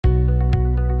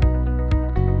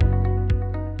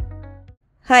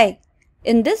Hi,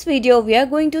 in this video we are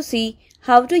going to see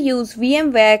how to use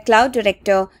VMware Cloud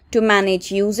Director to manage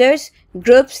users,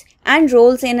 groups and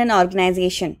roles in an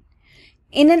organization.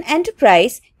 In an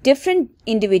enterprise, different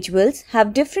individuals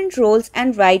have different roles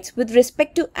and rights with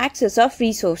respect to access of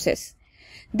resources.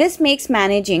 This makes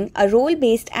managing a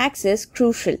role-based access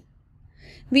crucial.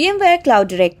 VMware Cloud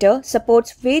Director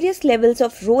supports various levels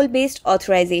of role-based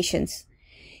authorizations.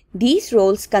 These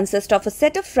roles consist of a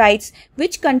set of rights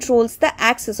which controls the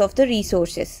access of the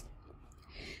resources.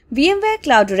 VMware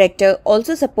Cloud Director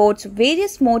also supports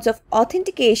various modes of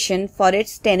authentication for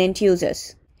its tenant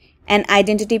users. An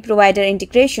identity provider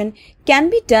integration can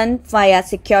be done via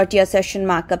Security Assertion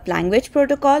Markup Language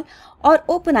Protocol or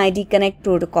OpenID Connect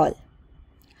Protocol.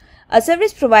 A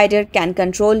service provider can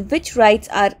control which rights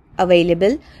are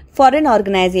available for an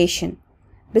organization.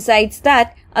 Besides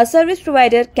that, a service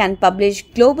provider can publish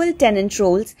global tenant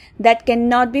roles that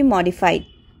cannot be modified.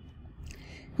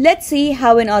 Let's see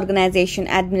how an organization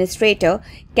administrator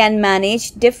can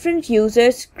manage different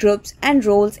users, groups, and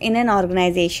roles in an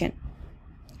organization.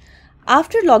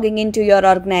 After logging into your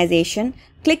organization,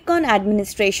 click on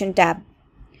Administration tab.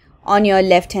 On your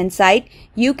left-hand side,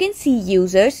 you can see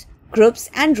users, groups,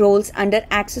 and roles under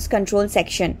Access Control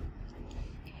section.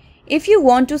 If you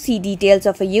want to see details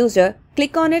of a user,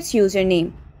 click on its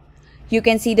username. You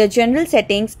can see the general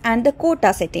settings and the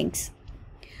quota settings.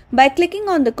 By clicking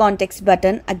on the context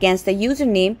button against the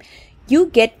username, you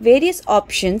get various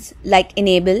options like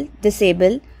enable,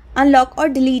 disable, unlock or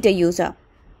delete a user.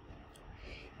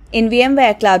 In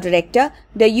VMware Cloud Director,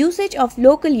 the usage of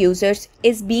local users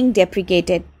is being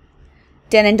deprecated.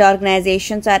 Tenant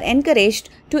organizations are encouraged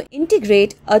to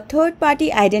integrate a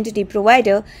third-party identity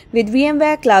provider with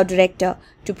VMware Cloud Director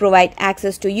to provide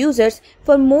access to users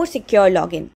for more secure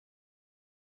login.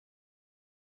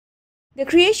 The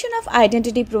creation of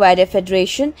Identity Provider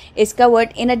Federation is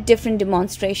covered in a different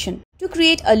demonstration. To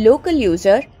create a local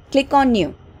user, click on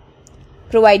New.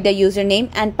 Provide the username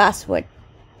and password.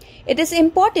 It is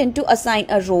important to assign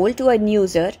a role to a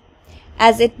user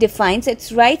as it defines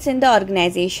its rights in the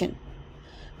organization.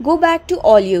 Go back to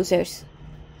All Users.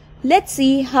 Let's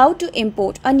see how to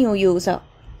import a new user.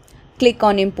 Click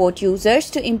on Import Users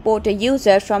to import a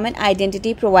user from an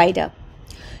identity provider.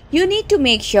 You need to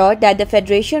make sure that the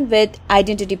federation with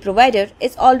identity provider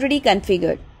is already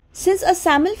configured. Since a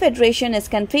SAML federation is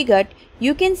configured,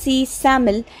 you can see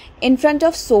SAML in front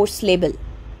of source label.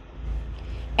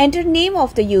 Enter name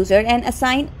of the user and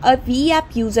assign a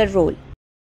VApp user role.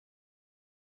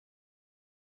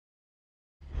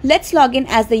 Let's log in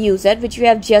as the user which we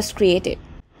have just created.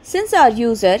 Since our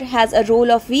user has a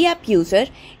role of VApp user,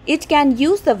 it can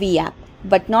use the VApp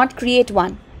but not create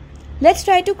one. Let's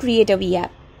try to create a VApp.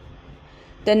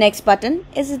 The next button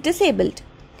is disabled.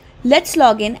 Let's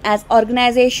log in as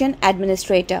Organization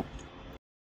Administrator.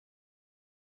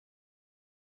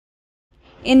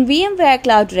 In VMware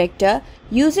Cloud Director,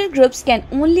 user groups can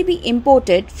only be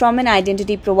imported from an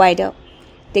identity provider.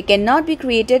 They cannot be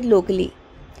created locally.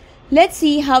 Let's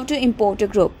see how to import a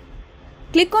group.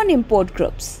 Click on Import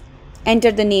Groups.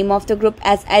 Enter the name of the group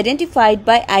as identified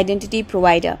by identity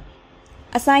provider.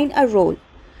 Assign a role.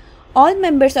 All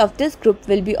members of this group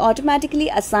will be automatically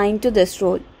assigned to this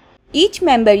role. Each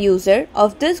member user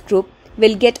of this group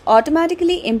will get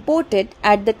automatically imported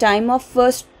at the time of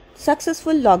first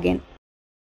successful login.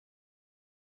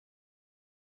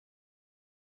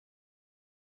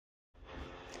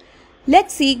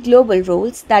 Let's see global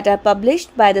roles that are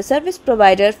published by the service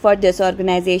provider for this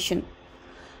organization.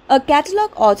 A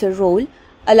catalog author role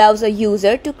allows a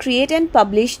user to create and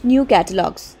publish new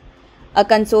catalogs. A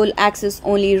console access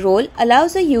only role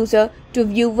allows a user to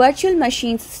view virtual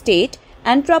machines state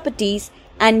and properties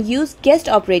and use guest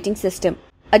operating system.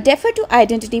 A defer to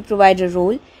identity provider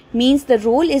role means the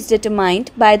role is determined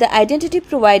by the identity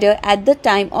provider at the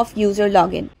time of user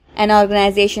login. An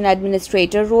organization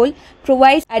administrator role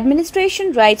provides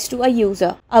administration rights to a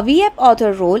user. A VApp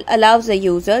author role allows a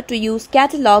user to use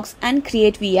catalogs and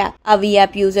create VApp. A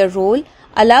VApp user role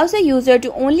allows a user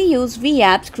to only use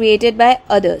VApps created by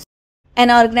others. An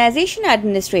organization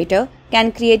administrator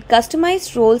can create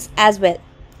customized roles as well.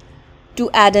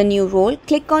 To add a new role,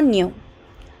 click on New.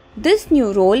 This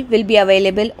new role will be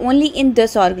available only in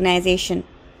this organization.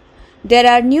 There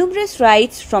are numerous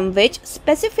rights from which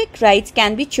specific rights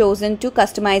can be chosen to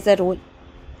customize a role.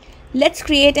 Let's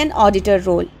create an auditor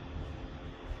role.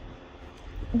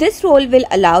 This role will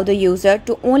allow the user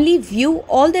to only view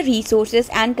all the resources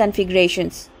and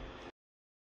configurations.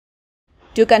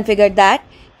 To configure that,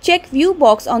 check View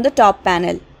box on the top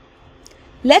panel.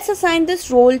 Let's assign this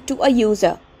role to a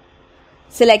user.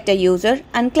 Select a user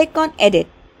and click on Edit.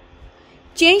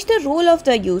 change the role of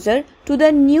the user to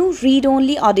the new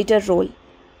read-only auditor role.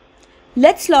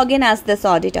 Let's log in as this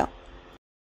auditor.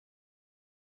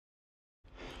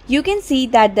 You can see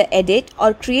that the edit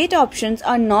or create options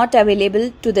are not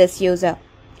available to this user.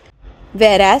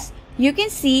 Whereas you can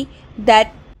see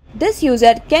that this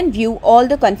user can view all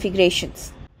the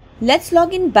configurations. Let's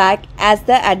log in back as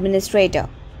the administrator.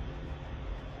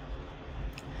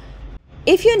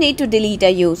 If you need to delete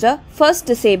a user, first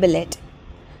disable it.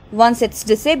 Once it's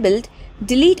disabled,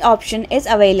 delete option is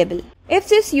available. If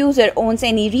this user owns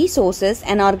any resources,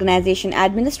 an organization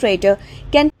administrator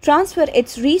can transfer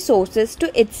its resources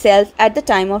to itself at the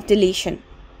time of deletion.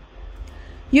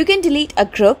 You can delete a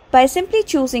group by simply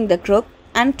choosing the group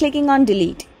and clicking on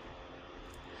delete.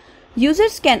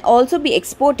 Users can also be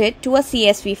exported to a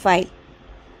CSV file.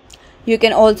 You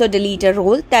can also delete a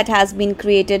role that has been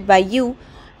created by you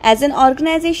as an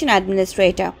organization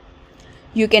administrator.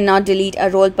 You cannot delete a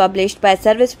role published by a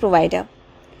service provider.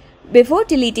 Before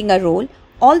deleting a role,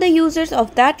 all the users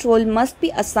of that role must be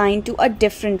assigned to a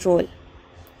different role.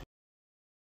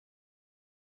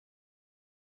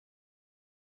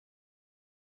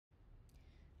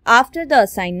 After the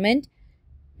assignment,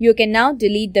 you can now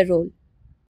delete the role.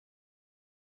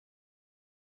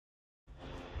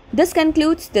 This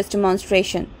concludes this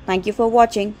demonstration. Thank you for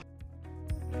watching.